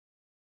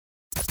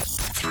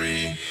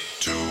3,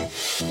 2,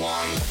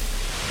 1.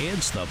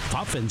 It's the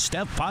Puff and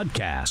Steph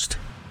podcast.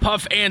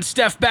 Puff and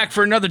Steph back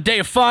for another day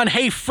of fun.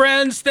 Hey,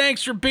 friends,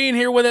 thanks for being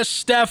here with us,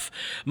 Steph.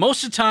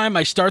 Most of the time,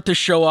 I start the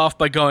show off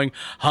by going,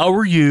 how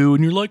are you?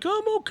 And you're like,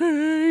 I'm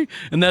okay.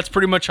 And that's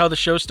pretty much how the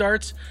show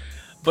starts.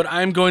 But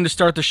I'm going to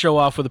start the show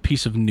off with a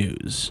piece of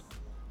news.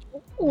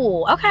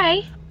 Ooh,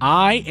 okay.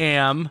 I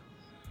am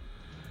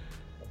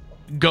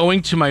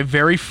going to my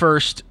very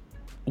first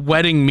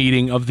wedding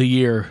meeting of the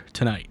year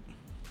tonight.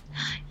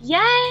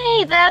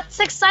 Yay, that's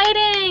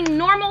exciting.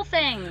 Normal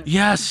things.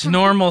 Yes,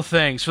 normal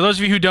things. For those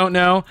of you who don't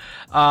know,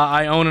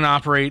 I own and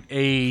operate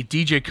a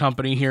DJ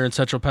company here in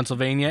central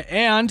Pennsylvania,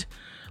 and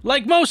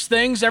like most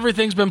things,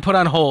 everything's been put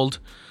on hold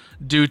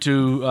due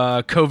to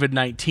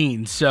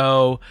COVID-19.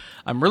 So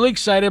I'm really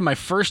excited. My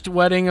first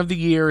wedding of the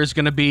year is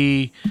going to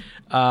be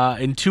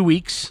in 2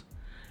 weeks,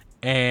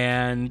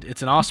 and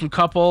it's an awesome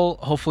couple.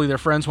 Hopefully their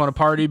friends want to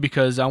party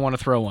because I want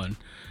to throw one.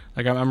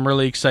 Like, I'm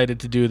really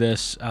excited to do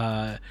this.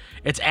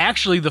 It's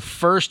actually the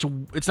first.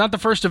 It's not the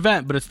first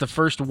event, but it's the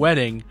first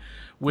wedding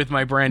with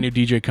my brand new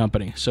DJ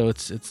company. So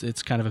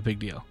it's kind of a big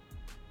deal.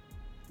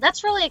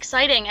 That's really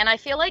exciting, and I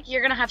feel like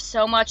you're gonna have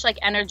so much like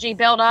energy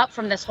build up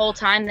from this whole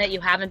time that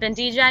you haven't been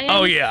DJing.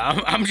 Oh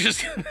yeah, I'm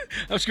just gonna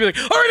be like,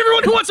 all right,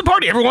 everyone who wants to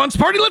party, everyone wants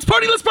to party, let's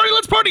party, let's party,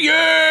 let's party,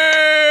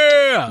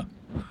 yeah!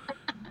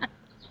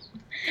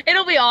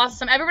 It'll be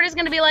awesome. Everybody's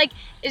gonna be like,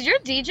 "Is your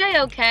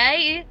DJ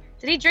okay?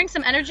 Did he drink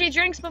some energy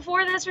drinks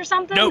before this or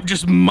something?" Nope,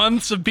 just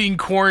months of being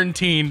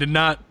quarantined and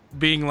not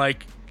being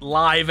like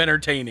live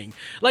entertaining.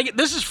 Like,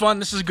 this is fun.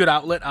 This is a good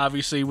outlet,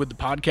 obviously, with the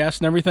podcast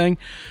and everything.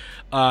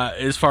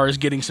 As far as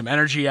getting some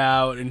energy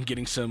out and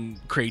getting some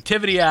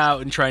creativity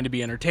out and trying to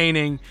be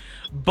entertaining.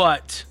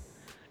 But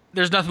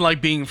there's nothing like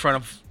being in front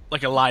of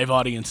like a live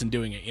audience and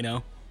doing it, you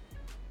know?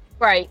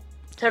 Right.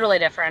 Totally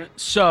different.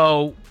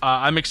 So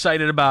I'm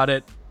excited about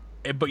it.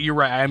 But you're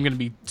right. I'm going to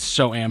be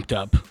so amped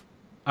up.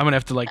 I'm going to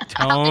have to like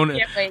tone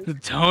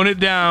it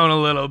down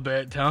a little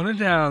bit. Tone it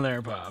down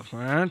there, Puff.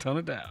 Tone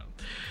it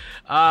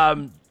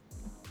down.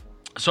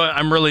 So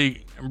I'm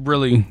really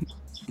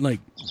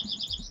like,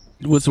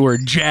 what's the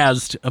word?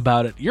 Jazzed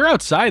about it. You're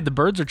outside. The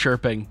birds are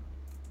chirping.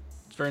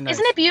 It's very nice.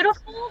 Isn't it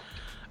beautiful?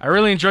 I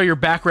really enjoy your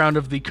background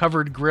of the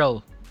covered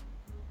grill.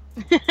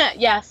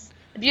 Yes.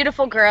 A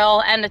beautiful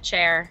grill and a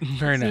chair.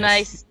 Very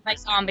nice.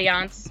 Nice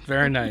ambiance.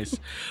 Very nice.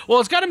 Well,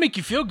 it's got to make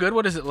you feel good.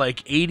 What is it,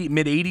 like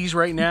mid 80s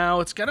right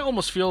now? It's got to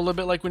almost feel a little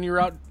bit like when you were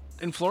out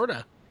in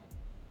Florida.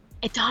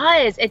 It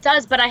does.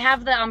 But I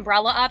have the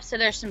umbrella up, so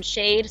there's some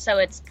shade, so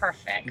it's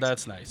perfect.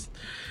 That's nice.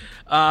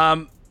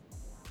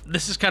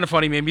 This is kind of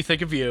funny. Made me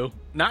think of you.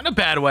 Not in a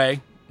bad way.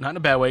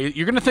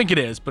 You're going to think it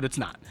is, but it's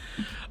not.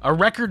 A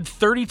record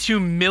 32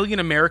 million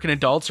American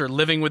adults are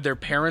living with their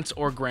parents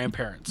or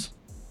grandparents.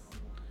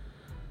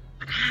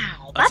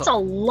 Wow, that's a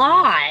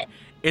lot.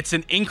 It's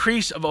an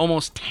increase of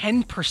almost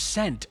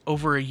 10%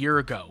 over a year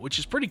ago, which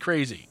is pretty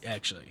crazy,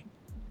 actually.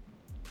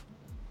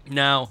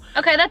 Now,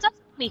 okay, that does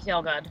make me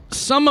feel good.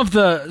 Some of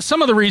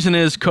the reason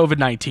is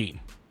COVID-19,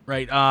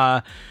 right?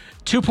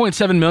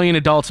 2.7 million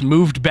adults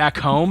moved back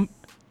home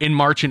in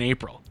March and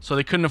April, so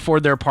they couldn't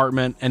afford their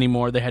apartment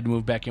anymore. They had to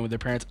move back in with their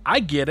parents. I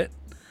get it.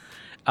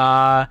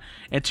 And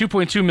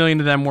 2.2 million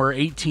of them were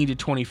 18 to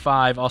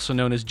 25, also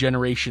known as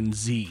Generation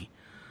Z.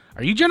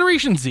 Are you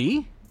Generation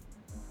Z?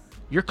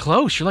 You're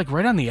close. You're like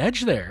right on the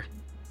edge there.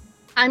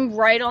 I'm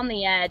right on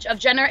the edge of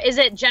Is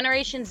it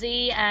Generation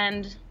Z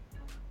and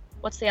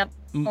what's the other?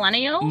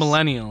 Millennials?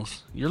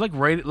 Millennials. You're like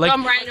right. Like,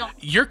 I'm right on.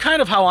 You're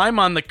kind of how I'm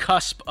on the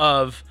cusp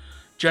of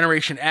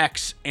Generation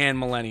X and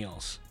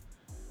Millennials.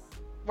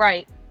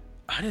 Right.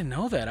 I didn't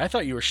know that. I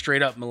thought you were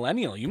straight up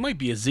Millennial. You might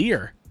be a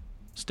Zer,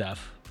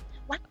 Steph.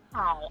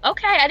 Wow.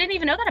 Okay, I didn't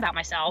even know that about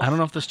myself. I don't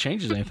know if this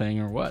changes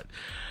anything or what.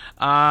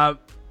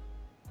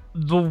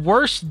 The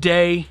worst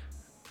day,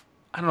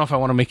 I don't know if I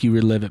want to make you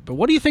relive it, but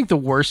what do you think the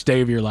worst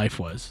day of your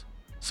life was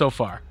so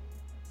far?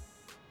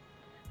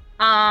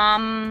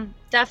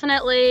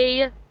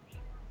 Definitely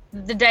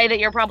the day that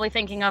you're probably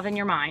thinking of in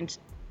your mind.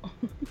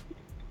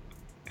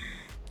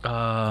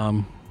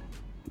 Wait,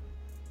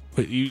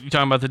 you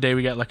talking about the day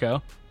we got let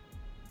go?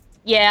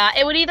 Yeah,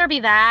 it would either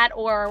be that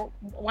or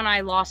when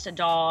I lost a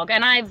dog.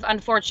 And I've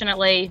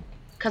unfortunately,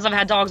 because I've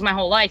had dogs my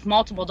whole life,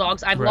 multiple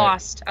dogs, I've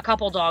lost a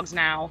couple dogs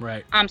now.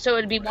 Right. So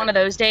it would be one of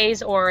those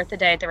days or the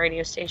day at the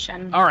radio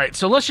station. All right,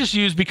 so let's just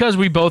use, because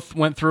we both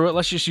went through it,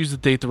 let's just use the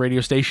day at the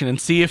radio station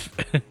and see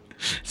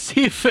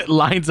if it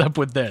lines up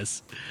with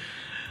this.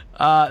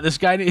 This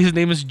guy, his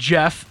name is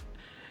Jeff.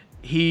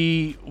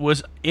 He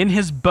was in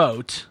his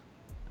boat.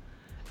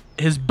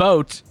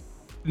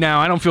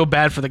 Now, I don't feel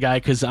bad for the guy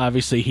because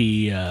obviously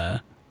he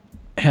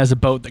has a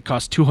boat that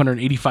costs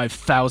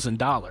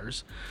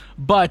 $285,000.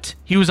 But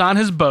he was on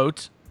his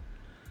boat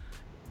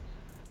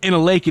in a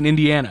lake in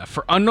Indiana.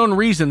 For unknown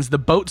reasons, the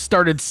boat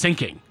started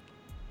sinking.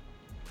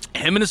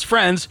 Him and his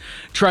friends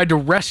tried to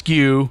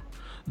rescue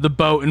the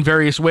boat in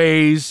various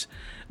ways.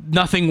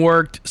 Nothing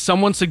worked.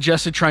 Someone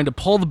suggested trying to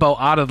pull the boat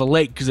out of the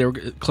lake because they were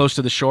close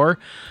to the shore.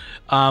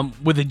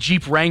 with a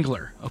Jeep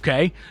Wrangler,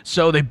 okay?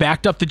 So they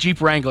backed up the Jeep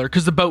Wrangler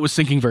because the boat was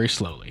sinking very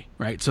slowly,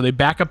 right? So they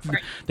back up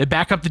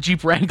the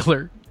Jeep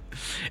Wrangler,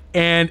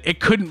 and it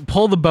couldn't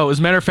pull the boat. As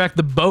a matter of fact,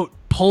 the boat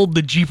pulled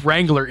the Jeep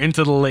Wrangler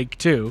into the lake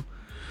too.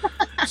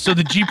 So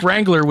the Jeep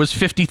Wrangler was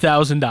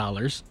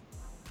 $50,000.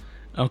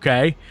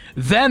 Okay.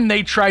 Then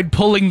they tried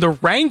pulling the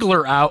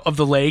Wrangler out of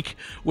the lake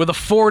with a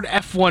Ford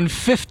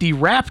F-150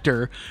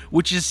 Raptor,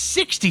 which is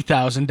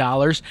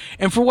 $60,000.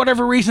 And for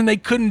whatever reason, they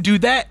couldn't do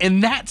that,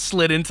 and that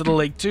slid into the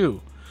lake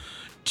too.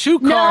 Two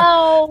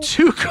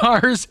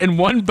cars and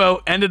one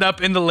boat ended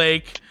up in the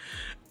lake.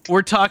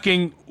 We're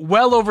talking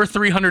well over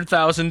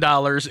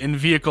 $300,000 in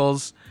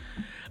vehicles.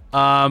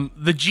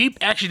 The Jeep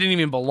actually didn't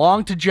even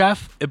belong to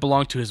Jeff. It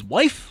belonged to his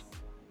wife.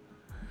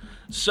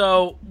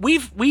 So we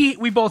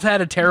both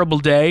had a terrible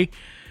day,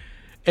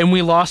 and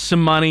we lost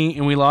some money,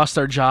 and we lost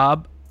our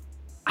job.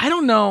 I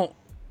don't know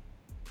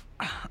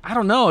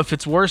if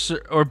it's worse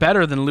or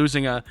better than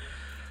losing a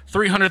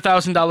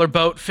 $300,000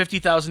 boat,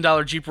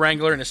 $50,000 Jeep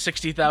Wrangler, and a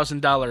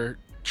 $60,000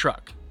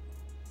 truck.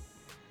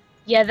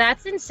 Yeah,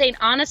 that's insane.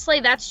 Honestly,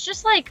 that's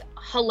just like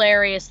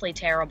hilariously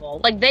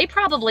terrible. Like, they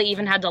probably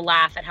even had to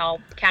laugh at how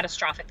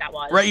catastrophic that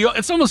was. Right,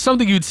 it's almost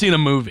something you'd see in a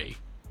movie.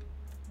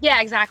 Yeah,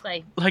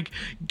 exactly. Like,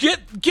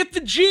 get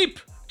the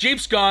Jeep.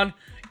 Jeep's gone.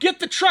 Get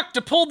the truck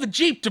to pull the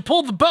Jeep to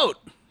pull the boat.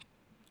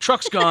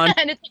 Truck's gone.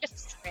 And it's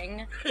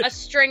like a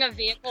string of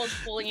vehicles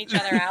pulling each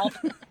other out.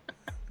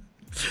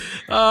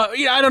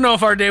 Yeah, I don't know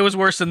if our day was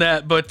worse than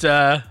that, but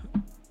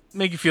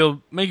make you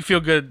feel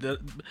good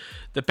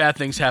that bad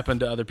things happen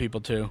to other people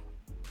too.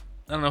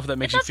 I don't know if that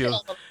makes you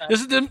feel.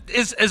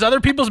 Is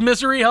other people's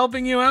misery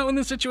helping you out in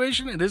this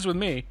situation? It is with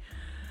me.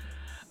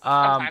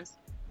 Sometimes.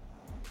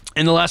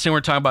 And the last thing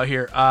we're talking about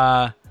here,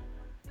 the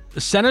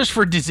Centers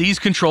for Disease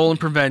Control and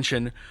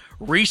Prevention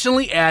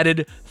recently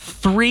added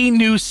 3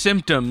 new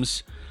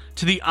symptoms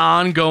to the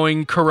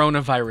ongoing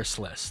coronavirus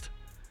list.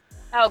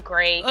 Oh,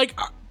 great. Like,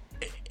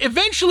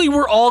 eventually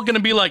we're all going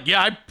to be like,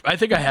 yeah, I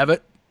think I have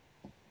it.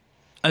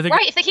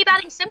 Right, if they keep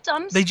adding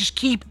symptoms. They just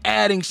keep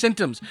adding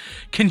symptoms.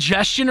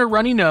 Congestion or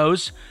runny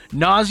nose,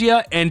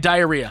 nausea, and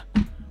diarrhea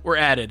were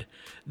added.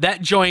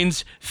 That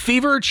joins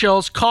fever or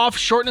chills, cough,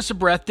 shortness of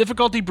breath,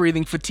 difficulty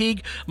breathing,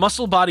 fatigue,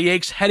 muscle body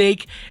aches,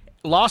 headache,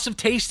 loss of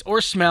taste or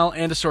smell,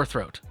 and a sore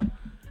throat.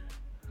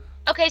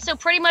 Okay, so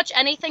pretty much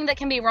anything that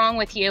can be wrong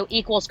with you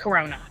equals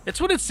corona. It's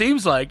what it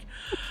seems like.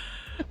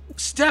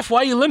 Steph,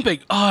 why are you limping?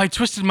 Oh, I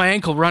twisted my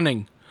ankle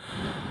running.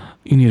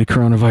 You need a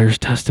coronavirus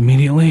test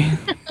immediately.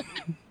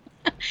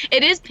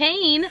 It is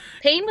pain.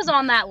 Pain was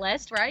on that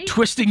list, right?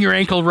 Twisting your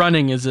ankle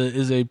running is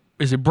a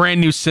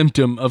brand new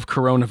symptom of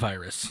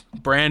coronavirus.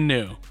 Brand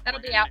new. That'll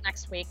be out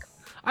next week.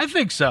 I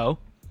think so.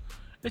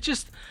 It's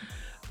just,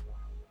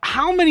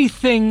 how many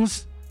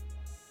things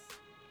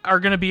are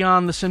going to be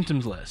on the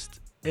symptoms list?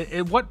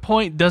 At what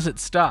point does it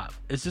stop?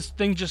 Is this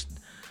thing just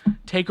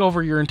take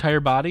over your entire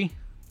body?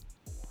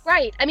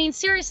 Right. I mean,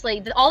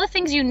 seriously, all the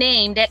things you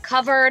named, it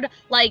covered,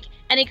 like,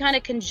 any kind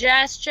of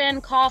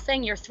congestion,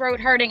 coughing, your throat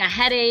hurting, a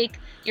headache,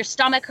 your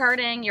stomach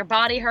hurting, your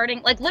body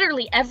hurting. Like,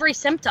 literally every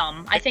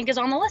symptom, I think, is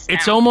on the list now.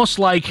 It's almost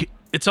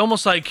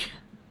like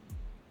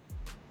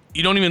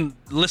you don't even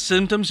list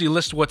symptoms, you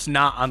list what's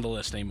not on the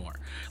list anymore.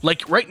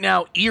 Like, right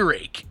now,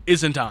 earache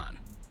isn't on.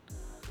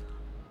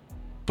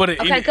 But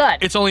good.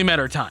 It's only a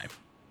matter of time.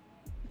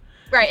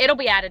 Right, it'll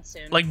be added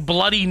soon. Like,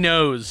 bloody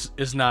nose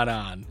is not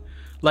on.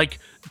 Like,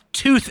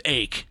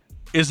 toothache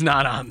is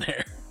not on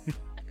there.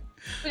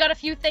 We got a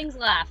few things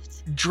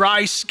left.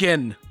 Dry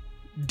skin,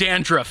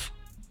 dandruff,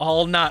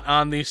 all not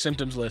on the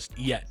symptoms list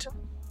yet.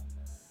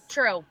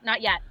 True,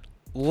 not yet.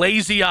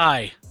 Lazy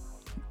eye,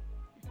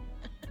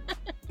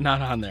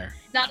 not on there.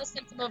 Not a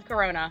symptom of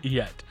corona.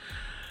 Yet.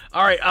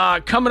 All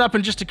right, coming up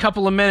in just a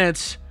couple of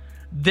minutes,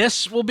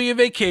 this will be a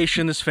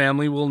vacation this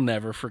family will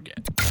never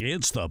forget.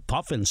 It's the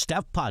Puff and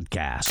Steph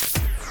Podcast.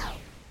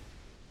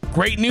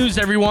 Great news,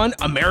 everyone.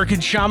 American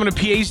Shaman of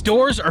PA's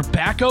doors are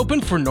back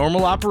open for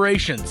normal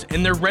operations,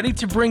 and they're ready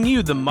to bring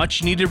you the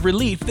much-needed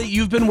relief that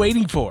you've been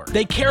waiting for.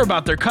 They care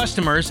about their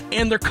customers,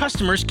 and their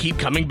customers keep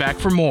coming back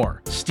for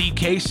more. Steve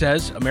K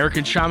says,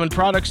 American Shaman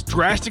products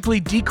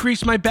drastically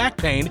decrease my back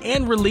pain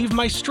and relieve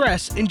my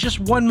stress in just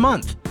 1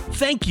 month.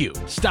 Thank you.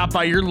 Stop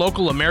by your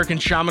local American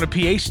Shaman of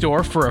PA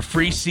store for a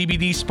free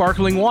CBD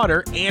sparkling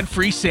water and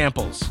free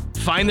samples.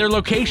 Find their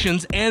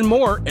locations and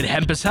more at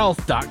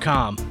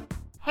hempushealth.com.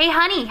 Hey,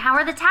 honey, how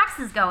are the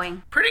taxes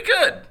going? Pretty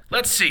good.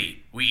 Let's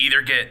see. We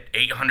either get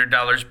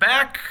 $800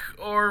 back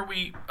or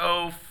we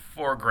owe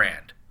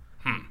 $4,000.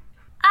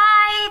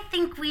 I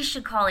think we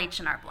should call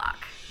H&R Block.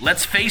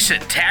 Let's face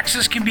it,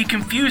 taxes can be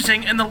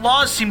confusing and the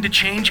laws seem to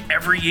change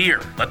every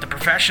year. Let the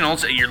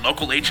professionals at your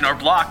local H&R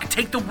Block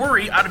take the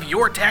worry out of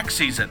your tax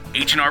season.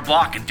 H&R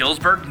Block in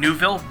Dillsburg,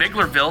 Newville,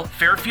 Biglerville,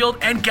 Fairfield,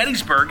 and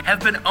Gettysburg have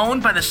been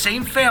owned by the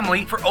same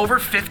family for over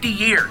 50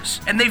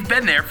 years, and they've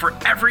been there for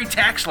every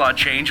tax law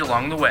change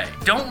along the way.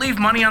 Don't leave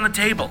money on the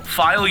table.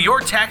 File your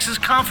taxes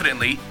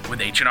confidently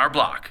with H&R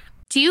Block.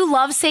 Do you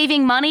love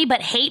saving money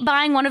but hate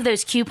buying one of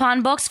those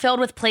coupon books filled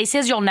with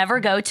places you'll never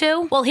go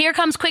to? Well, here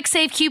comes Quick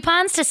Save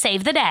Coupons to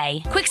save the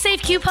day. Quick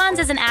Save Coupons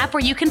is an app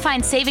where you can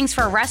find savings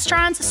for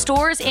restaurants,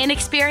 stores, and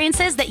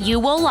experiences that you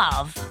will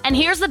love. And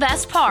here's the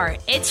best part.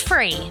 It's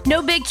free.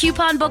 No big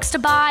coupon books to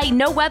buy,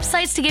 no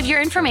websites to give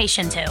your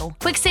information to.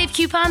 Quick Save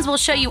Coupons will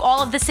show you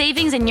all of the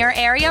savings in your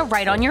area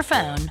right on your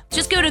phone.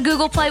 Just go to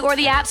Google Play or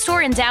the App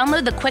Store and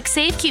download the Quick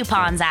Save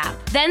Coupons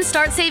app. Then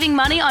start saving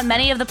money on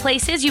many of the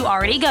places you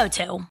already go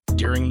to.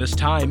 During this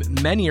time,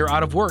 many are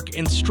out of work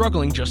and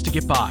struggling just to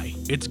get by.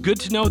 It's good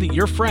to know that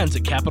your friends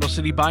at Capital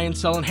City Buy and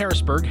Sell in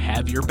Harrisburg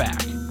have your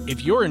back.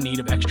 If you're in need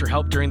of extra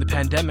help during the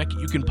pandemic,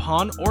 you can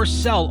pawn or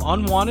sell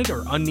unwanted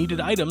or unneeded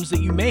items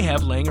that you may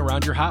have laying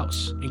around your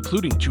house,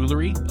 including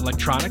jewelry,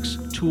 electronics,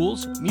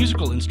 tools,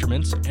 musical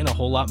instruments, and a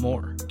whole lot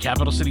more.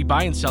 Capital City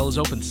Buy and Sell is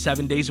open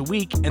 7 days a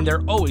week, and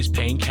they're always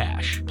paying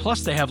cash.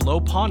 Plus, they have low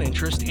pawn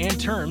interest and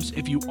terms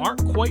if you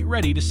aren't quite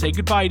ready to say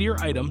goodbye to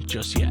your item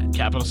just yet.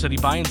 Capital City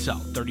Buy and Sell,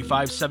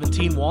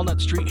 3517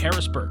 Walnut Street,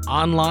 Harrisburg.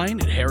 Online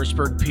at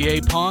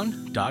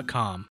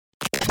harrisburgpapawn.com.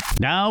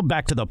 Now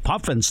back to the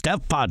Puff and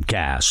Steph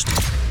podcast.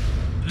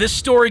 This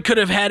story could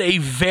have had a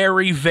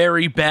very,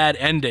 very bad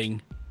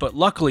ending, but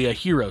luckily a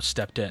hero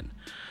stepped in.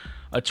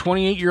 A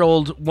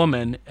 28-year-old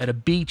woman at a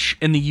beach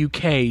in the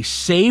UK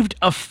saved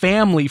a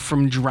family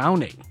from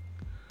drowning.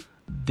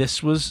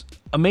 This was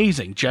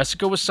amazing.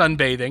 Jessica was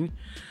sunbathing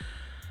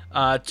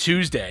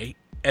Tuesday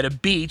at a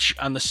beach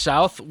on the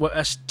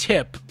southwest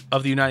tip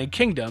of the United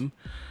Kingdom.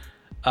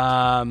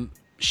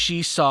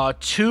 She saw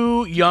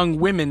two young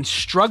women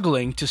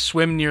struggling to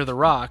swim near the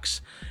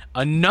rocks.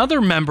 Another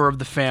member of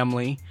the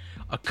family,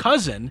 a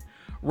cousin,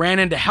 ran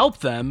in to help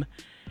them,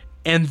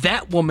 and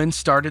that woman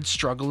started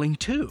struggling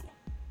too.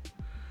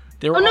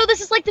 No, this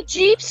is like the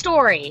Jeep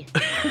story.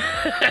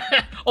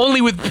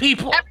 Only with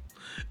people.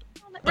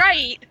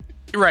 Right.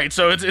 Right,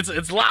 so it's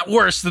a lot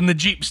worse than the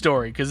Jeep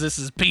story, because this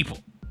is people.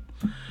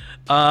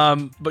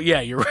 But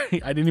yeah, you're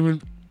right.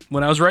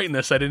 When I was writing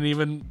this, I didn't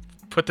even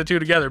put the two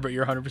together, but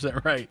you're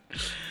 100% right.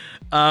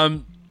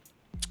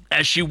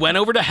 As she went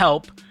over to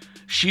help,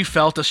 she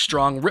felt a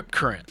strong rip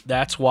current.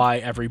 That's why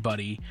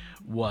everybody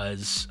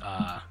was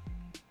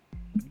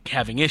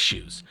having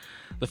issues.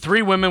 The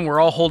three women were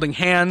all holding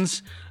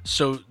hands,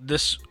 so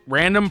this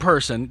random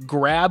person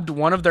grabbed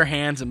one of their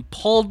hands and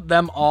pulled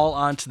them all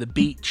onto the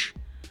beach.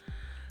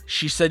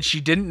 She said she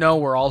didn't know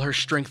where all her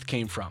strength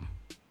came from.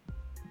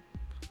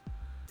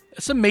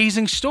 It's an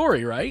amazing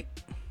story, right?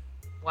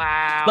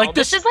 Wow. Like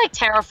this is like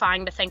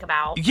terrifying to think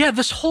about. Yeah,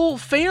 this whole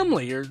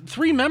family, or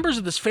three members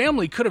of this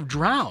family, could have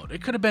drowned.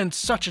 It could have been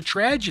such a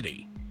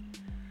tragedy.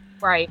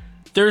 Right.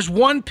 There's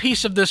one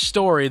piece of this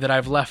story that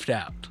I've left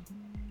out.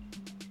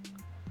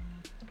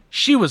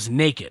 She was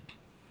naked.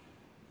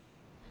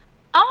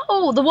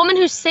 Oh, the woman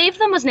who saved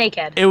them was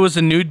naked. It was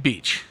a nude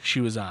beach she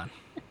was on.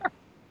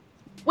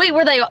 Wait,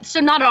 were they? So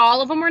not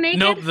all of them were naked?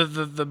 Nope,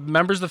 the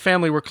members of the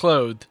family were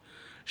clothed.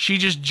 She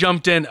just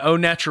jumped in au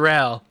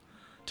naturel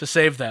to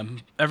save them.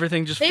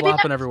 Everything just Maybe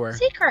flopping that's everywhere.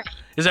 Secret.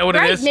 Is that what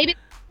it is? Maybe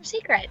that's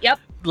secret. Yep.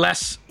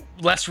 Less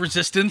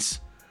resistance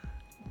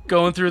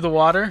going through the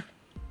water.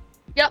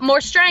 Yep.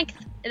 More strength.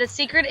 The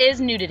secret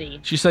is nudity.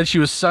 She said she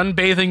was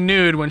sunbathing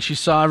nude when she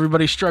saw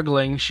everybody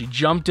struggling. She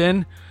jumped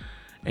in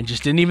and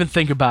just didn't even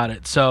think about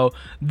it. So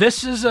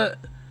this is a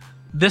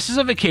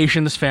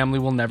vacation this family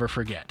will never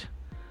forget.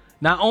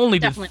 Not only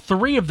did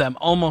three of them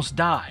almost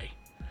die,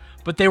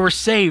 but they were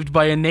saved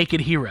by a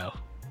naked hero.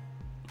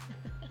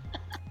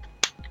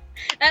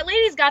 That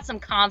lady's got some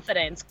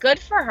confidence. Good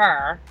for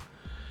her.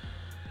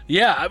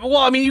 Yeah, well,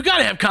 I mean, you got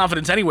to have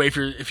confidence anyway if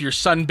you're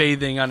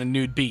sunbathing on a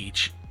nude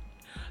beach.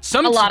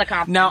 A lot of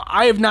confidence. Now,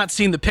 I have not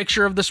seen the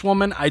picture of this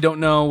woman. I don't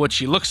know what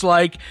she looks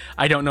like.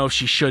 I don't know if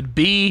she should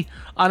be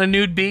on a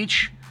nude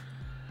beach.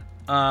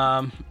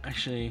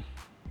 Actually,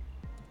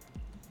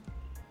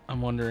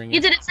 I'm wondering. You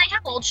didn't say how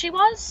old she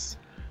was?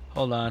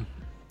 Hold on.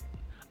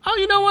 Oh,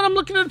 you know what? I'm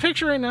looking at a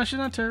picture right now. She's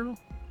not terrible.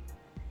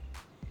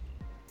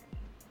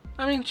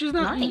 I mean, she's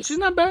not. Nice. She's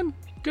not bad.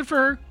 Good for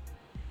her.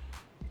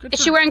 Is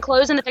she wearing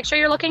clothes in the picture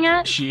you're looking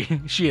at? She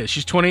is.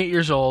 She's 28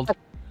 years old.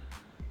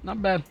 Not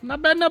bad.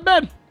 Not bad. Not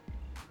bad.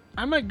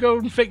 I might go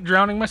and fake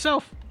drowning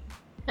myself.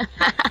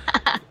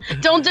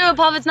 Don't do it,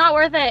 Puff. It's not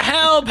worth it.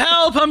 Help!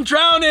 Help! I'm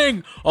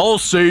drowning! I'll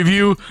save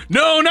you.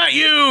 No, not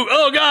you!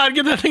 Oh, God,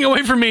 get that thing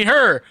away from me.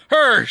 Her!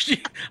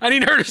 I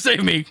need her to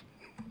save me.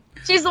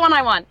 She's the one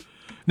I want.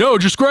 No,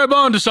 just grab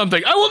onto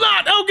something. I will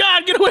not! Oh,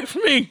 God, get away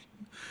from me!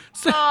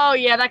 Oh,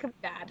 yeah, that could be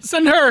bad.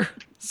 Send her!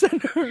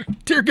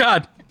 Dear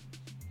God.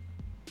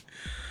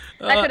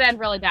 That could end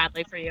really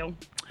badly for you.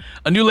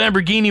 A new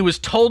Lamborghini was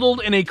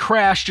totaled in a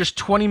crash just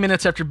 20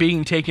 minutes after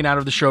being taken out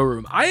of the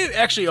showroom. I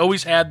actually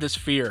always had this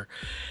fear.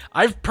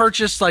 I've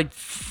purchased like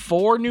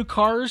 4 new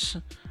cars,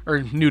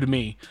 or new to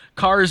me,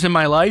 cars in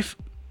my life.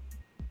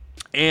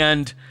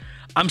 And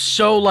I'm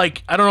so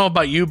like, I don't know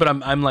about you, but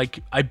I'm like,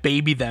 I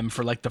baby them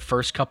for like the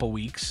first couple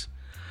weeks.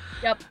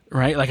 Yep.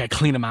 Right? Like I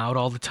clean them out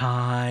all the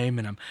time,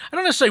 and I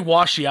don't necessarily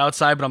wash the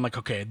outside, but I'm like,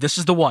 okay, this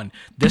is the one.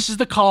 This is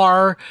the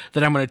car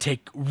that I'm going to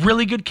take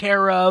really good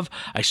care of.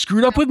 I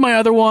screwed up with my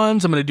other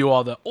ones. I'm going to do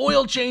all the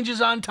oil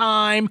changes on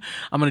time.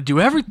 I'm going to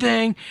do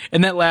everything,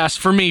 and that lasts,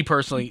 for me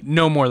personally,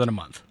 no more than a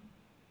month.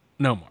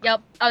 No more.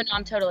 Yep. Oh, no,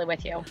 I'm totally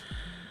with you.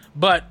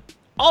 But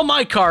all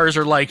my cars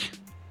are like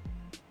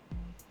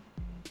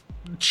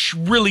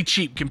really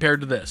cheap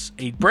compared to this.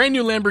 A brand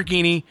new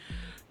Lamborghini,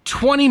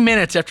 20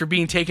 minutes after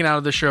being taken out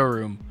of the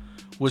showroom,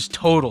 was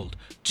totaled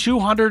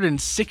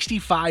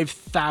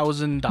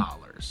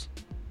 $265,000.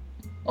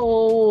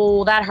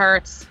 Oh, that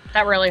hurts.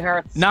 That really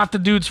hurts. Not the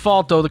dude's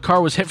fault, though. The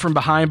car was hit from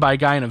behind by a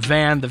guy in a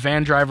van. The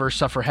van driver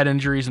suffered head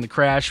injuries in the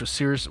crash.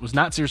 Was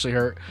not seriously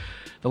hurt.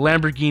 The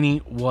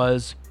Lamborghini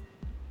was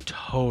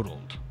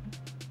totaled.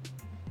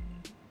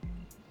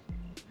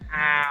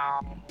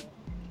 Wow.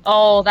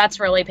 Oh, that's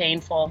really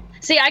painful.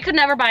 See, I could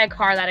never buy a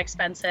car that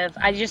expensive.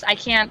 I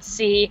can't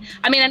see.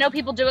 I mean, I know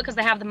people do it because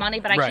they have the money,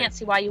 but I can't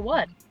see why you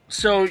would.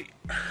 So,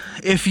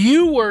 if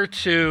you were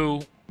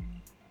to,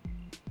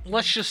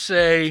 let's just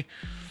say,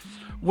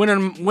 win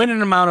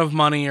an amount of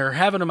money or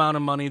have an amount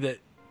of money that,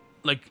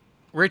 like,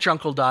 rich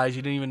uncle dies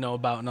you didn't even know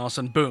about, and all of a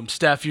sudden, boom,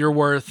 Steph, you're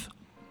worth,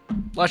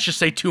 let's just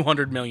say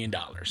 $200 million.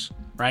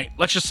 Right?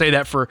 Let's just say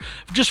that for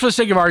the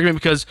sake of argument,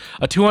 because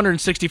a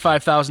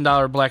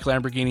 $265,000 black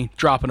Lamborghini,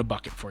 drop in a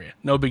bucket for you.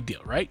 No big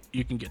deal, right?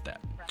 You can get that.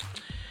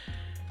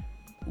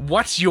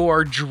 What's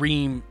your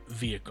dream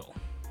vehicle?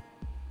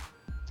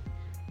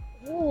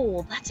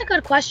 Ooh, that's a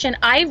good question.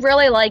 I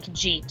really like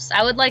Jeeps.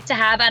 I would like to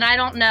have, and I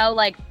don't know,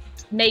 like,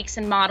 makes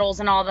and models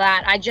and all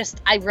that.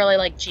 I really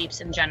like Jeeps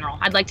in general.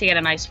 I'd like to get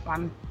a nice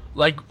one.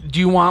 Like,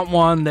 do you want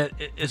one that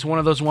is one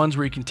of those ones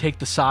where you can take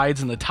the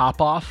sides and the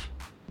top off?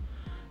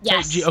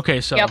 Yes.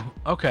 Okay, so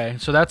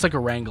that's like a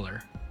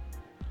Wrangler.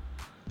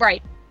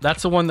 Right.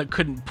 That's the one that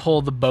couldn't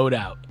pull the boat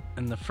out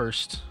in the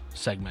first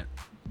segment.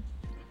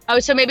 Oh,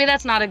 so maybe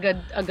that's not a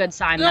good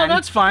sign. No, then.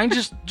 That's fine.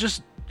 Just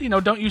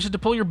don't use it to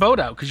pull your boat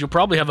out, because you'll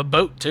probably have a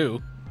boat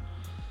too.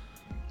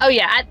 Oh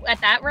yeah,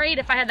 at that rate,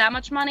 if I had that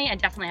much money,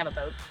 I'd definitely have a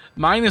boat.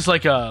 Mine is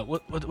like a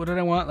what did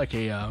I want? Like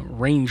a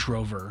Range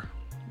Rover.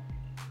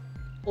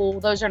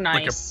 Oh, those are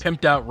nice. Like a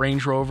pimped out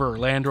Range Rover or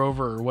Land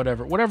Rover or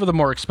whatever the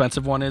more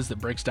expensive one is that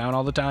breaks down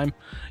all the time.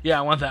 Yeah,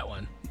 I want that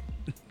one.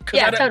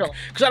 Totally.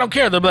 Because I don't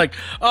care. They'll be like,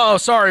 oh,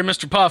 sorry,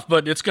 Mr. Puff,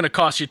 but it's going to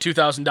cost you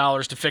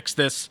 $2,000 to fix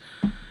this.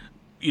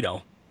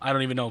 I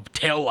don't even know,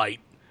 tail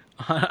light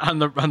on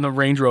the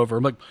Range Rover.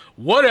 I'm like,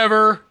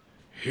 whatever.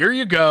 Here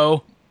you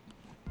go.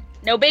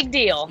 No big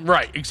deal.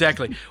 Right,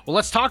 exactly. Well,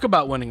 let's talk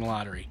about winning the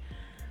lottery.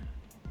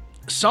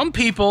 Some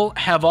people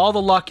have all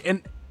the luck,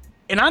 and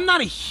I'm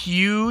not a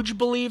huge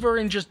believer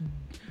in just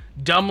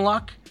dumb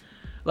luck.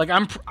 Like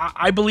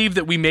I believe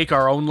that we make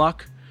our own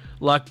luck.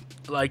 Luck,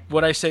 like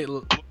what I say,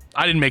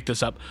 I didn't make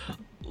this up.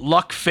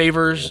 Luck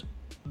favors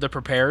the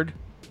prepared.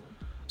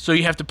 So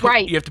you have to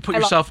put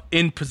yourself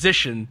in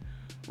position,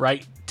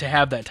 right, to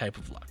have that type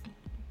of luck.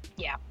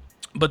 Yeah.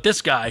 But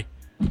this guy,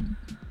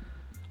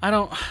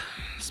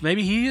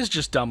 maybe he is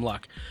just dumb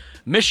luck.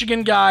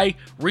 Michigan guy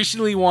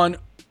recently won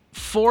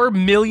 $4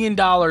 million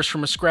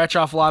from a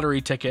scratch-off lottery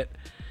ticket.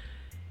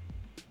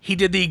 He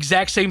did the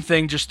exact same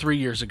thing just 3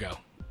 years ago.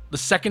 The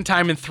second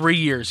time in 3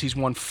 years he's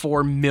won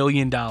 $4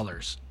 million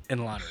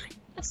in lottery.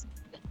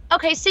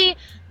 Okay, see,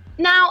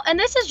 now, and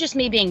this is just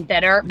me being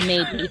bitter,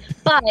 maybe,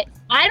 but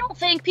I don't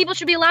think people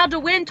should be allowed to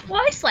win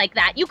twice like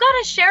that. You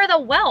gotta share the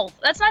wealth.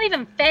 That's not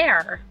even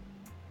fair.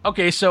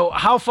 Okay, so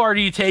how far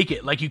do you take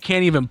it? Like, you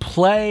can't even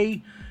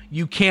play?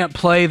 You can't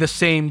play the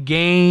same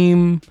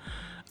game?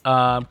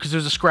 Because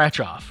there's a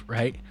scratch-off,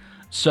 right?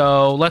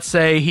 So let's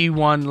say he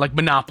won, like,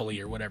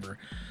 Monopoly or whatever.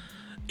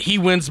 He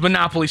wins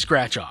Monopoly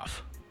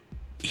scratch-off.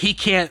 He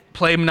can't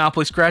play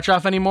Monopoly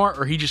scratch-off anymore,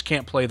 or he just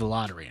can't play the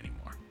lottery anymore?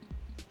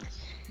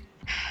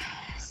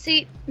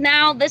 See,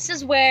 now this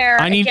is where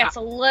it gets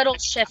a little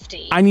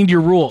shifty. I need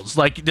your rules.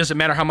 Like, does it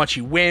matter how much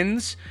he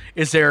wins?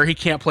 Is there he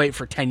can't play it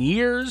for 10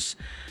 years?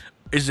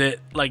 Is it,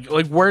 like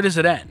where does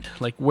it end?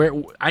 Like, where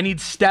I need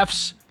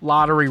Steph's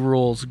lottery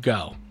rules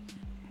go.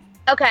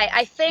 Okay,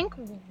 I think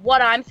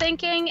what I'm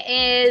thinking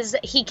is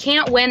he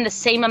can't win the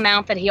same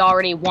amount that he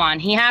already won.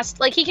 He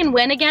can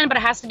win again, but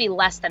it has to be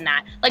less than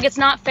that. Like, it's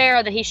not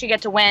fair that he should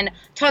get to win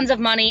tons of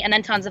money and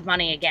then tons of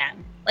money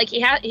again. Like,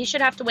 he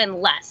should have to win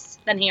less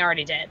than he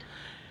already did.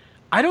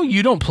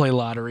 You don't play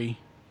lottery,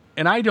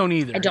 and I don't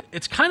either. I don't.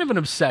 It's kind of an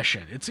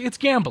obsession. It's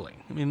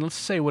gambling. I mean, let's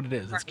say what it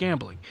is. It's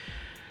gambling.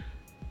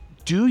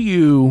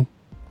 Let's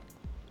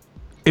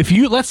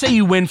say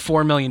you win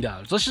 $4 million.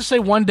 Let's just say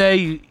one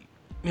day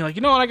you're like,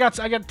 you know what, I got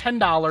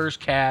 $10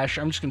 cash.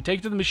 I'm just going to take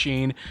it to the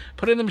machine,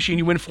 put it in the machine.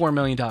 You win $4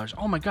 million.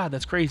 Oh my God,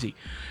 that's crazy.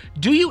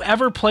 Do you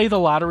ever play the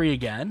lottery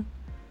again?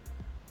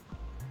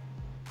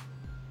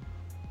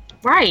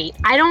 Right.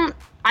 I don't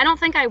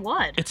think I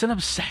would. It's an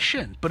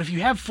obsession. But if you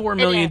have $4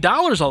 million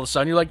all of a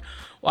sudden, you're like,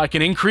 well, I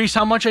can increase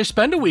how much I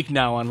spend a week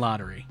now on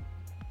lottery.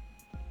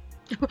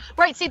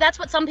 Right. See, that's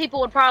what some people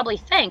would probably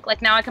think.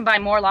 Like, now I can buy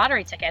more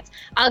lottery tickets.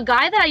 A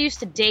guy that I used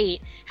to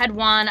date had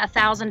won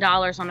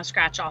 $1,000 on a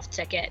scratch-off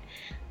ticket.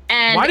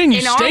 And why didn't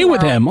you stay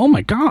with him? Oh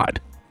my God.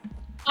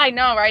 I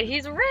know, right?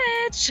 He's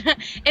rich.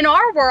 In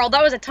our world,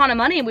 that was a ton of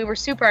money, and we were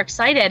super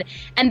excited.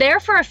 And there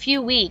for a few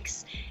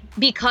weeks,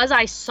 because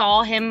I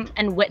saw him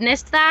and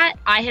witnessed that,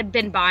 I had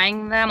been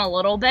buying them a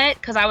little bit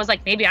because I was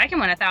like, maybe I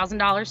can win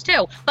 $1,000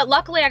 too. But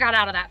luckily, I got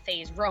out of that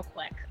phase real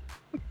quick.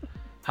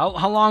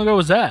 How long ago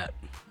was that?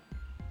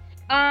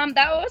 That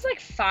was like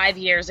 5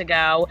 years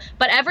ago.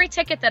 But every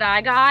ticket that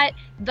I got,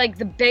 like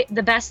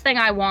the best thing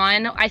I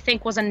won, I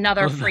think, was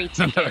another free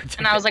ticket.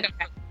 And I was like,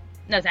 okay,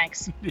 no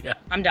thanks. Yeah,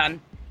 I'm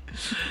done.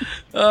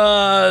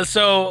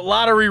 So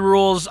lottery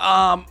rules.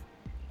 I'm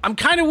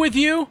kind of with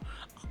you.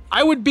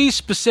 I would be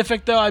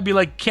specific though. I'd be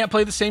like, can't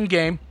play the same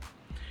game.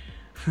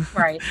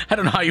 Right. I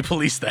don't know how you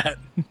police that.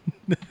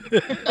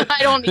 I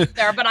don't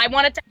either, but I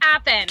want it to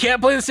happen.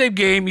 Can't play the same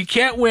game. You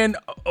can't win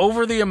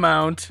over the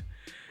amount.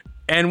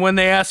 And when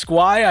they ask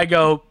why, I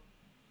go,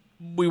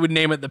 we would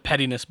name it the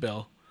pettiness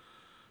bill,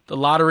 the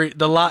lottery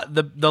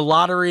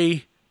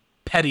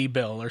petty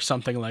bill, or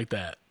something like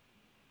that.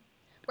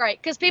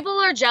 Right, because people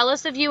are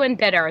jealous of you and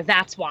bitter.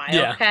 That's why.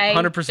 Yeah, okay,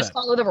 100%. Just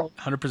follow the rules.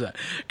 100%.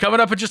 Coming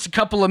up in just a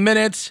couple of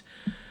minutes,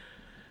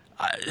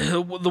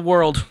 the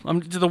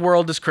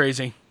world is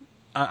crazy.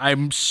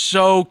 I'm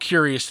so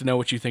curious to know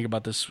what you think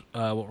about this.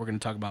 What we're going to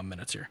talk about in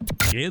minutes here.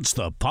 It's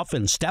the Puff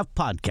and Steph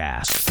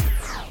Podcast.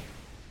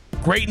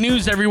 Great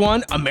news,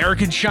 everyone.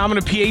 American Shaman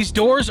of PA's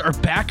doors are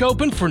back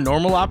open for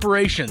normal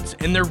operations,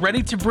 and they're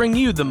ready to bring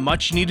you the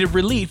much-needed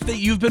relief that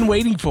you've been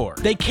waiting for.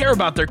 They care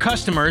about their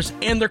customers,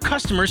 and their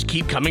customers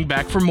keep coming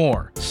back for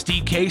more.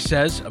 Steve K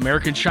says,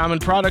 American Shaman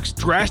products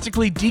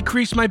drastically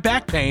decrease my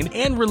back pain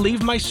and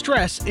relieve my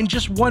stress in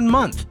just 1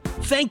 month.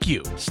 Thank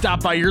you.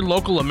 Stop by your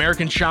local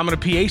American Shaman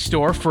of PA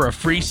store for a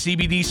free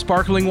CBD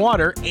sparkling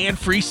water and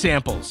free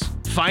samples.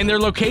 Find their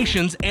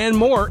locations and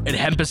more at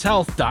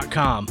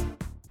hempushealth.com.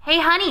 Hey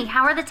honey,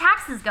 how are the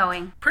taxes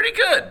going? Pretty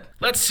good.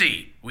 Let's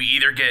see. We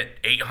either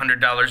get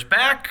 $800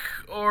 back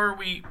or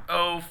we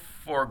owe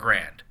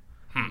 $4,000.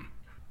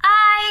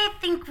 I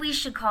think we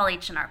should call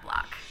H&R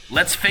Block.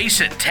 Let's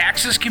face it,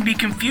 taxes can be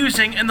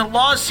confusing and the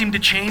laws seem to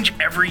change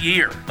every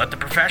year. Let the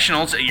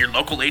professionals at your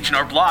local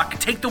H&R Block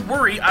take the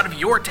worry out of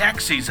your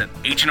tax season.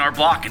 H&R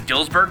Block in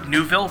Dillsburg,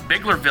 Newville,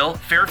 Biglerville,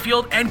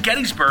 Fairfield, and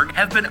Gettysburg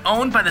have been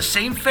owned by the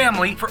same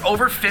family for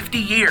over 50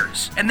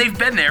 years, and they've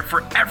been there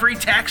for every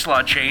tax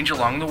law change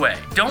along the way.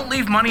 Don't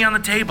leave money on the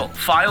table.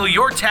 File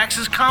your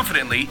taxes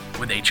confidently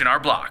with H&R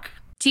Block.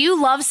 Do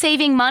you love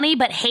saving money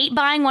but hate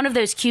buying one of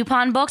those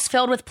coupon books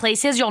filled with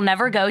places you'll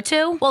never go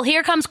to? Well,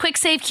 here comes Quick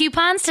Save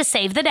Coupons to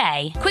save the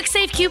day. Quick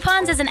Save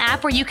Coupons is an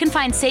app where you can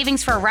find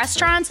savings for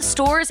restaurants,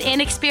 stores,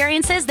 and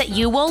experiences that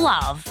you will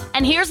love.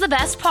 And here's the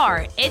best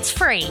part. It's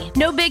free.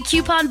 No big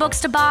coupon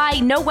books to buy,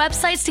 no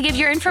websites to give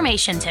your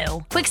information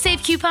to. Quick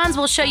Save Coupons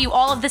will show you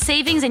all of the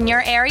savings in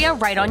your area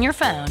right on your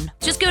phone.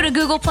 Just go to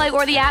Google Play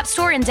or the App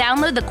Store and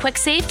download the Quick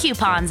Save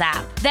Coupons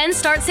app. Then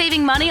start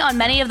saving money on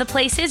many of the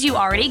places you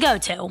already go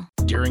to.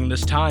 During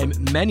this time,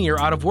 many are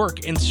out of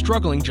work and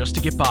struggling just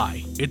to get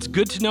by. It's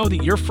good to know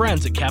that your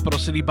friends at Capital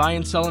City Buy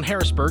and Sell in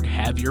Harrisburg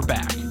have your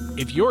back.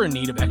 If you're in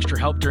need of extra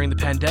help during the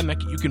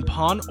pandemic, you can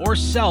pawn or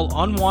sell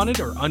unwanted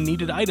or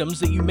unneeded items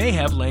that you may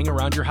have laying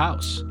around your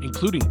house,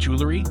 including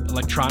jewelry,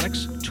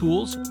 electronics,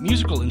 tools,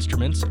 musical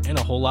instruments, and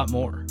a whole lot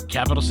more.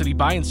 Capital City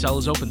Buy and Sell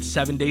is open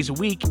 7 days a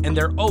week, and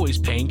they're always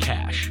paying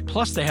cash.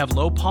 Plus, they have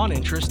low pawn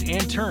interest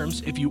and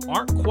terms if you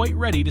aren't quite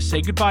ready to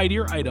say goodbye to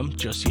your item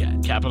just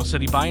yet. Capital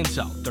City Buy and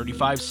Sell,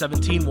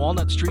 3517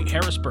 Walnut Street,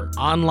 Harrisburg.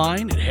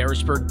 Online at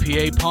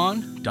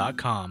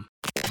harrisburgpapawn.com.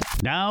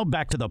 Now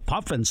back to the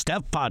Puff and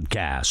Steph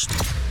Podcast.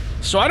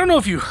 So I don't know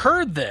if you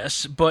heard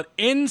this, but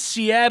in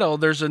Seattle,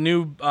 there's a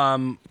new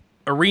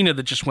arena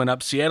that just went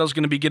up. Seattle's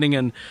going to be getting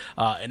an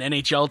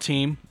NHL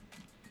team,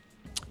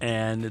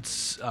 and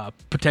it's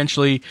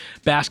potentially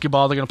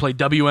basketball. They're going to play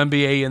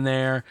WNBA in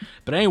there.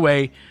 But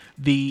anyway,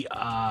 the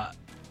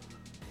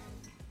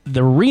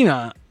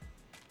arena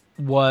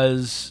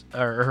has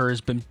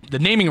been, the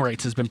naming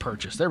rights has been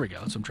purchased. There we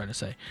go. That's what I'm trying to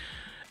say.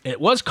 It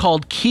was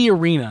called Key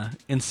Arena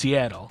in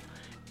Seattle,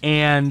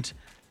 and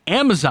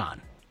Amazon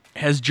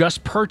has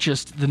just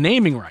purchased the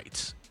naming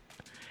rights,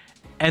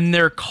 and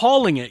they're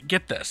calling it,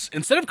 get this,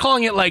 instead of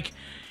calling it like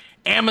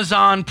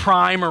Amazon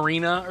Prime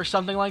Arena or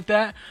something like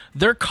that,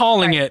 they're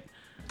calling it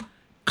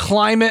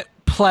Climate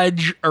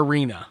Pledge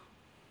Arena.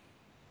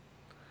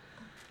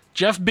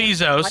 Jeff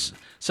Bezos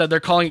said they're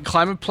calling it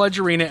Climate Pledge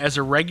Arena as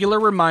a regular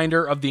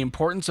reminder of the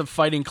importance of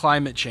fighting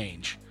climate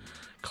change.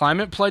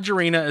 Climate Pledge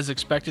Arena is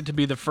expected to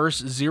be the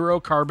first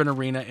zero-carbon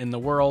arena in the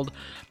world,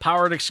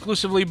 powered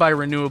exclusively by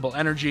renewable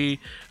energy,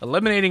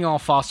 eliminating all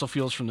fossil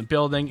fuels from the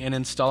building, and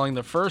installing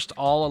the first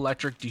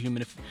all-electric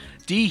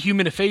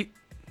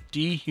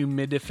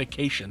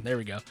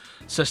dehumidification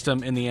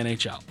system in the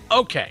NHL.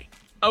 Okay.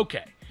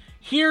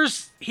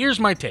 Here's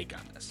my take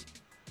on this.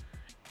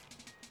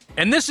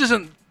 And this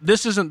isn't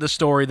the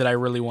story that I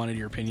really wanted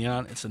your opinion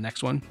on. It's the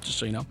next one, just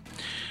so you know.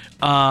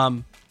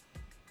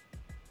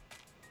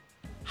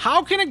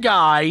 How can a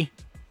guy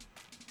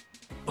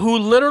who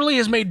literally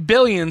has made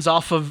billions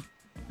off of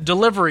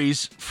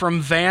deliveries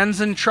from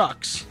vans and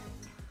trucks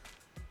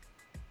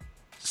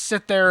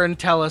sit there and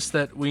tell us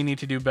that we need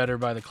to do better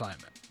by the climate?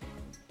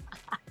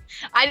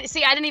 I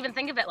didn't even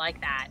think of it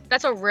like that.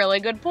 That's a really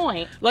good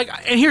point. Like,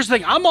 and here's the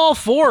thing, I'm all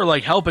for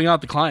like helping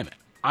out the climate.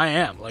 I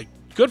am. Like,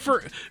 good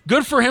for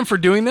him for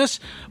doing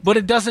this, but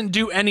it doesn't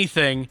do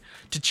anything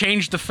to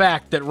change the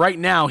fact that right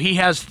now he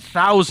has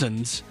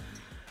thousands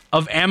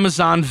of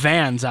Amazon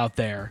vans out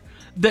there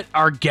that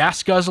are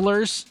gas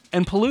guzzlers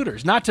and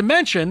polluters, not to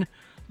mention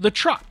the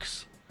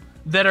trucks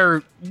that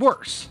are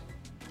worse.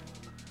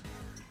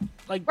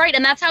 Like, Right,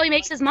 and that's how he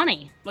makes his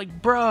money.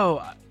 like,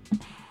 bro,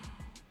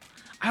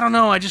 I don't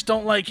know. I just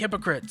don't like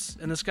hypocrites.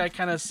 And this guy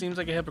kind of seems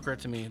like a hypocrite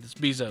to me, this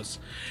Bezos.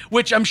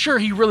 Which I'm sure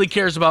he really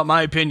cares about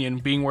my opinion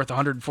being worth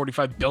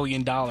 $145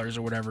 billion or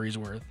whatever he's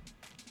worth.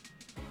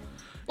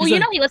 Well, He's you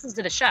like- know he listens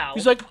to the show.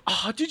 He's like,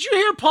 oh, did you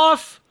hear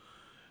Puff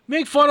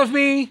make fun of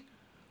me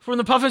from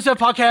the Puff and Steph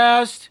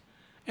podcast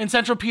in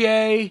Central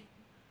PA?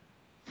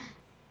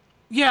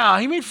 Yeah,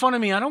 he made fun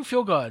of me. I don't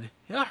feel good.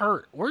 That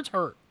hurt. Words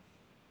hurt.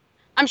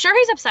 I'm sure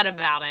he's upset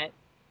about it.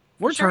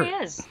 Words Sure hurt. he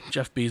is.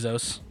 Jeff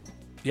Bezos.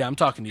 Yeah, I'm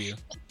talking to you.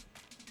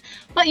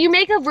 But you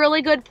make a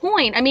really good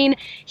point. I mean,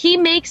 he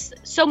makes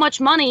so much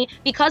money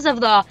because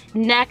of the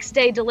next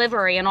day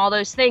delivery and all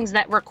those things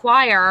that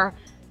require.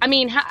 I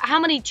mean, how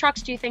many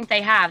trucks do you think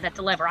they have that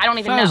deliver? I don't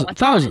even know. A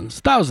ton.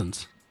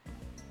 Thousands.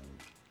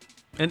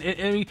 And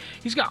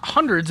he's got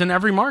hundreds in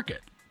every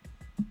market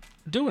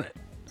doing it.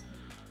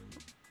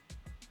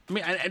 I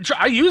mean,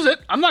 I use it.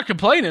 I'm not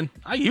complaining.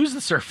 I use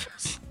the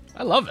service.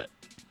 I love it.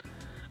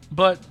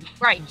 But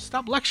Right.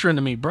 stop lecturing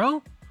to me,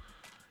 bro.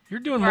 You're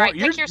doing All more. right,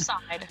 pick your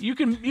side. You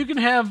can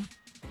have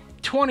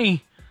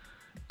 20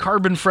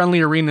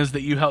 carbon-friendly arenas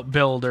that you help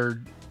build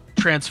or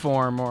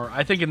transform, or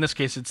I think in this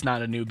case it's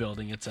not a new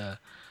building.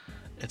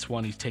 It's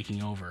one he's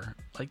taking over.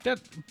 Like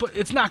that, but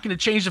it's not going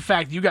to change the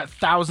fact you got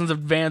thousands of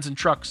vans and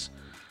trucks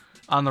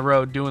on the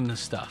road doing this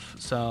stuff.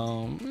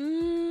 So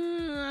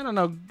I don't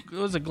know. It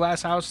was a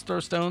glass house, throw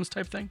stones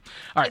type thing.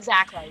 All right.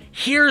 Exactly.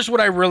 Here's what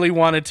I really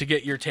wanted to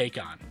get your take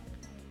on.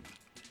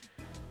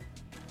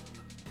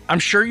 I'm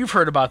sure you've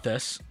heard about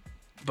this,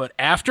 but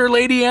after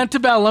Lady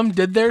Antebellum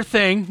did their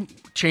thing,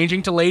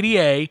 changing to Lady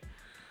A,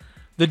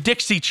 the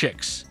Dixie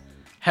Chicks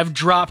have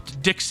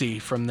dropped Dixie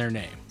from their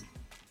name.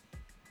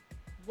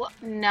 What?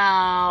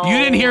 No. You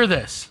didn't hear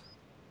this?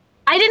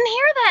 I didn't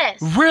hear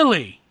this.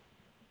 Really?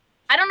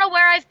 I don't know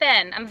where I've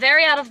been. I'm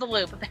very out of the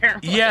loop,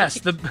 apparently. Yes,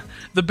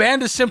 the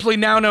band is simply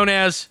now known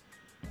as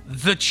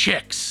the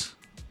Chicks.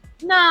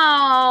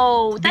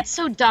 No, that's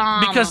so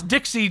dumb. Because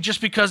Dixie,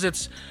 just because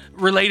it's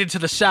related to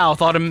the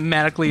South,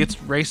 automatically it's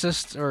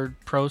racist or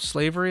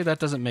pro-slavery. That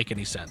doesn't make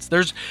any sense.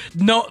 There's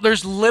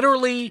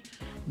literally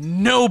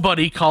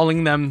nobody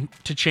calling them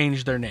to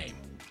change their name.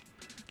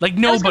 Like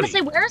nobody. I was going to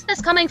say, where is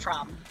this coming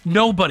from?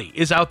 Nobody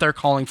is out there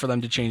calling for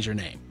them to change their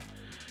name.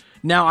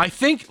 Now, I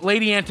think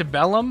Lady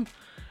Antebellum,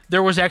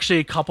 there was actually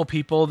a couple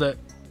people that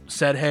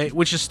said, hey,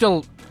 which is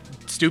still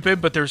stupid,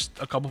 but there's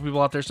a couple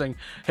people out there saying,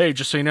 hey,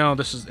 just so you know,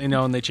 this is,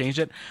 and they changed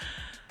it.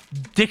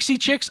 Dixie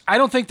Chicks, I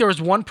don't think there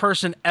was one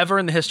person ever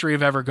in the history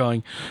of ever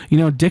going,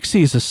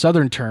 Dixie is a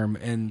Southern term,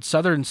 and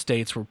Southern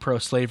states were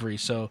pro-slavery.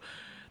 So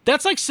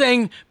that's like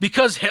saying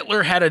because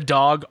Hitler had a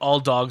dog, all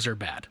dogs are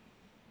bad.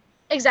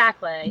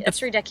 Exactly.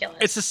 It's ridiculous.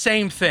 It's the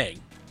same thing.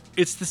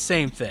 It's the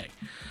same thing.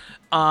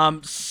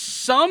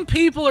 Some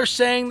people are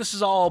saying this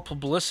is all a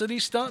publicity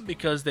stunt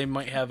because they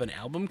might have an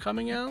album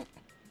coming out.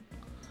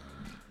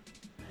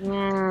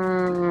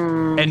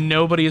 And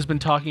nobody has been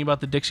talking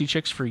about the Dixie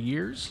Chicks for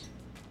years.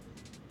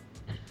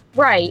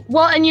 Right.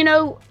 Well, and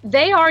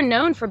they are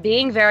known for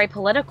being very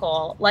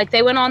political. Like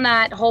they went on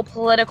that whole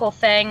political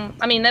thing.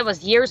 I mean, that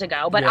was years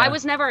ago, but Yeah. I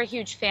was never a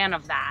huge fan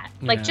of that.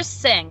 Like Yeah.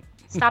 just sing.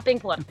 Stop being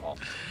political.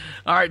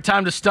 All right,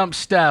 time to stump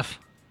Steph.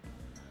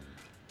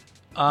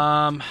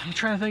 I'm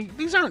trying to think.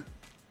 These aren't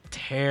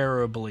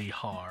terribly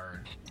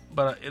hard,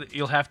 but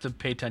you'll have to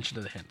pay attention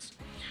to the hints.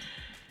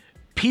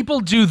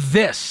 People do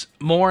this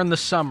more in the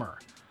summer.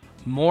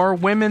 More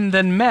women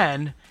than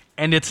men,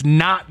 and it's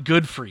not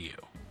good for you.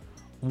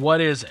 What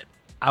is it?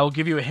 I will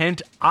give you a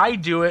hint. I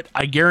do it.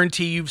 I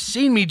guarantee you've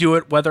seen me do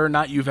it, whether or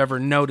not you've ever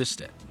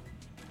noticed it.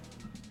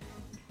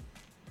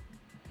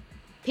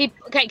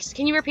 Okay,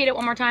 can you repeat it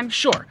one more time?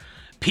 Sure.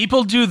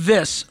 People do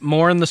this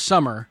more in the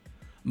summer,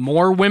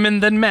 more women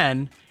than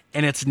men,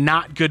 and it's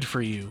not good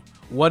for you.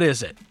 What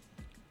is it?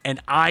 And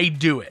I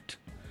do it.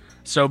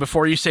 So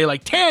before you say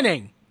like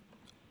tanning,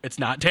 it's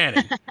not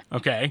tanning,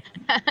 okay?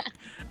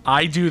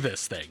 I do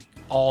this thing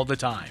all the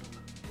time,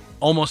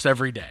 almost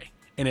every day.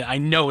 And I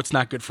know it's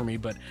not good for me,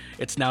 but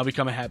it's now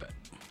become a habit.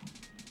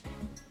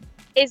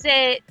 Is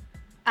it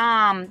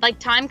like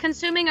time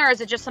consuming, or is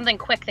it just something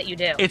quick that you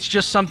do? It's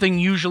just something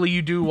usually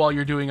you do while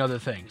you're doing other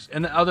things.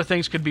 And the other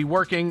things could be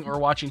working or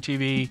watching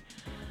TV.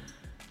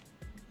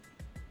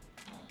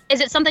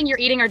 Is it something you're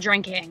eating or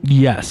drinking?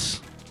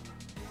 Yes.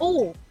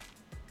 Oh.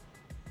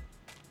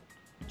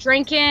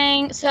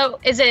 Drinking. So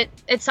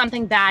it's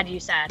something bad, you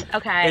said.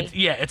 Okay.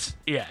 It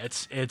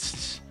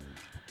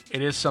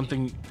is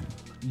something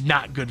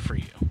not good for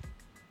you.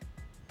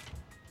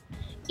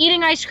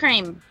 Eating ice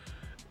cream.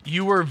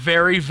 You were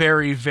very,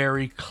 very,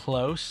 very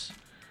close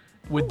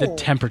with the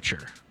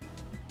temperature.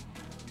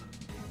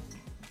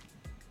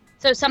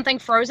 So something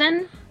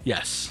frozen?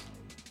 Yes.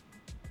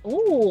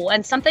 Ooh,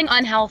 and something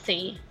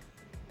unhealthy.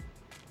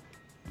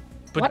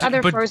 But what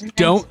other frozen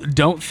things?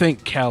 Don't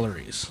think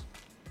calories.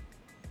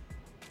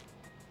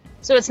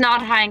 So it's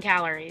not high in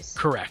calories.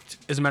 Correct.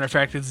 As a matter of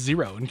fact, it's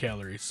 0 in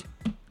calories.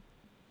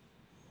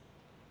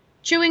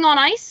 Chewing on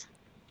ice?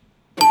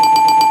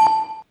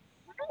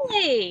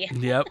 Really?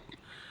 Yep.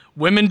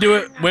 Women do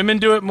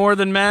it more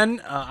than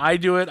men. I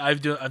do it.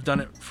 I've done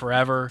it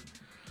forever.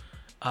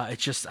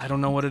 It's just I don't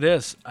know what it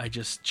is. I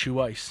just chew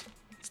ice.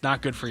 It's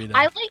not good for you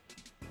though.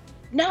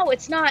 No,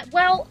 it's not.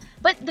 Well,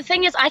 but the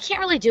thing is, I can't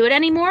really do it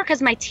anymore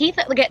because my teeth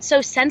get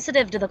so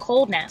sensitive to the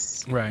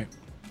coldness. Right.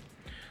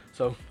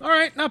 So, all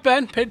right, not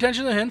bad. Pay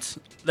attention to the hints.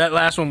 That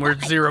last one where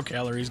 0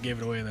 calories gave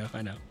it away, though.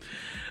 I know.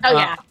 Oh,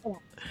 yeah.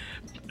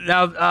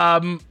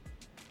 Now,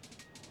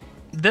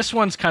 this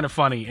one's kind of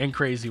funny and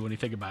crazy when you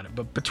think about it.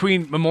 But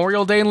between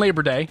Memorial Day and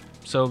Labor Day,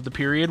 so the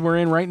period we're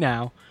in right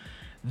now,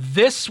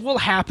 this will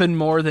happen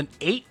more than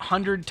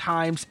 800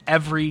 times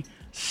every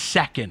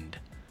second.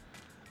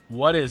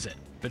 What is it?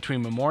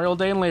 Between Memorial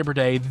Day and Labor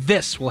Day,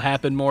 this will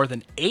happen more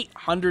than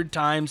 800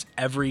 times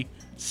every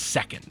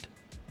second.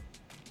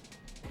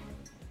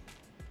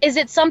 Is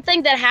it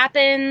something that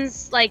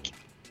happens, like,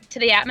 to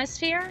the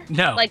atmosphere?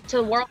 No. Like, to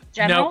the world in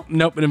general?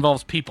 Nope, it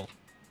involves people.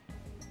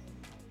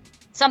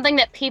 Something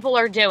that people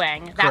are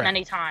doing that Correct.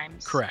 many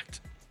times?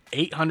 Correct.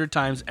 800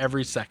 times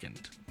every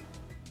second.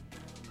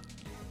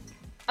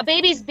 A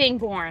baby's being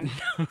born.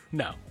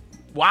 No.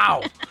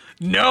 Wow.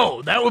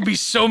 No, that would be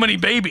so many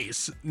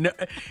babies. No,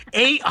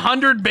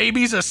 800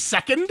 babies a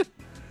second?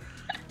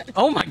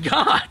 Oh, my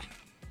God.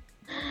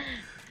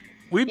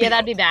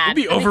 That'd be bad.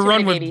 We'd be That'd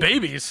overrun too with many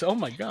babies. Oh,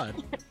 my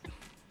God.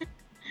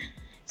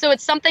 So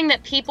it's something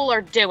that people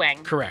are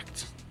doing.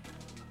 Correct.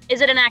 Is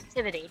it an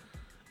activity?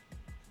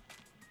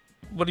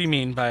 What do you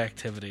mean by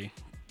activity?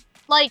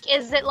 Like,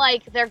 is it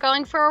like they're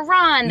going for a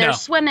run, they're No.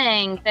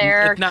 swimming,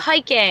 they're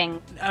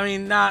hiking? I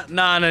mean, not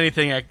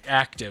anything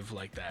active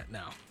like that,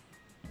 no.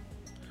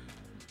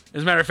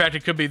 As a matter of fact,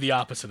 it could be the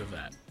opposite of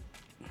that.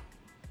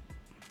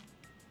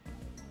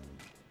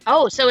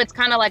 Oh, so it's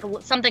kind of like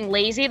something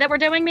lazy that we're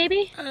doing,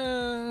 maybe?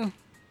 Not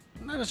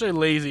necessarily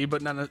lazy,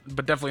 but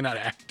definitely not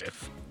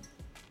active.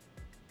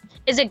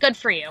 Is it good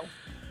for you?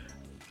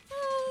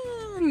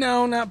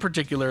 No, not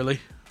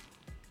particularly.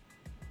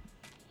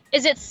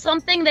 Is it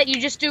something that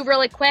you just do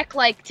really quick,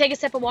 like take a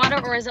sip of water,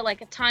 or is it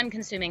like a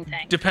time-consuming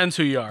thing? Depends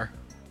who you are.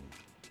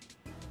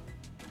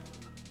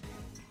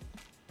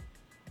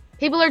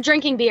 People are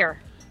drinking beer.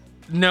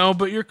 No,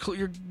 but you're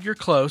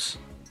close.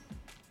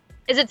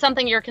 Is it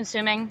something you're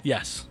consuming?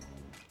 Yes.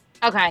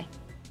 Okay.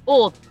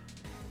 Ooh,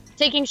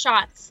 taking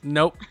shots.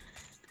 Nope.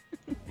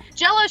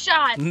 Jello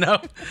shots.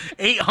 No.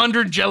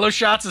 800 Jello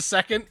shots a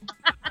second?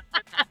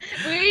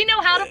 We know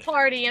how to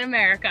party in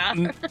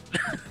America.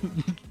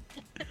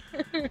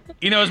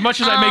 You know, as much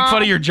as I make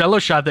fun of your Jello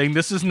shot thing,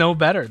 this is no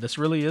better. This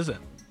really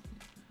isn't.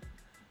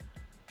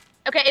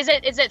 Okay, is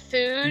it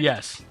food?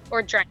 Yes.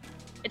 Or drink?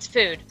 It's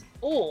food.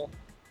 Ooh.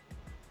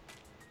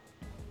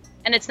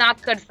 And it's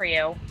not good for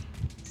you.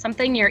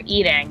 Something you're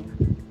eating.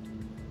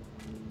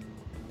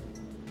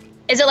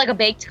 Is it like a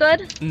baked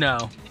good?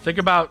 No. Think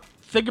about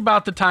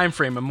the time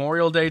frame,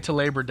 Memorial Day to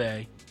Labor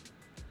Day.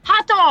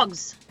 Hot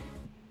dogs.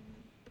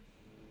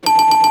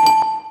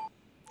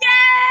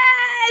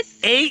 Yes!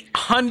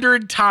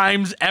 800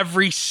 times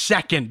every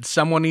second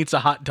someone eats a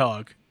hot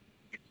dog.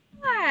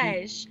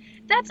 Gosh.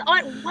 That's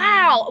on.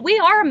 Wow. We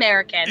are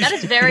American. That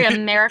is very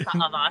America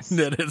of us.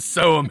 That is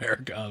so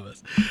America of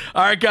us.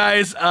 All right,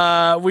 guys.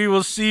 We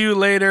will see you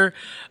later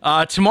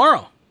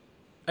tomorrow.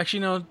 Actually,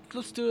 no.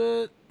 Let's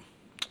do it.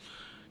 Do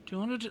you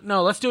want to?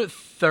 No, let's do it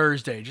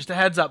Thursday. Just a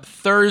heads up.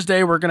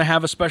 Thursday, we're going to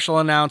have a special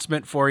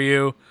announcement for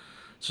you.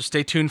 So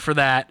stay tuned for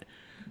that.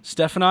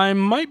 Steph and I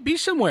might be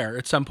somewhere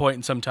at some point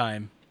in some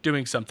time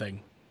doing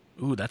something.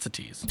 Ooh, that's a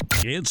tease.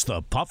 It's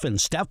the Puff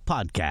and Steph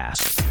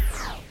Podcast.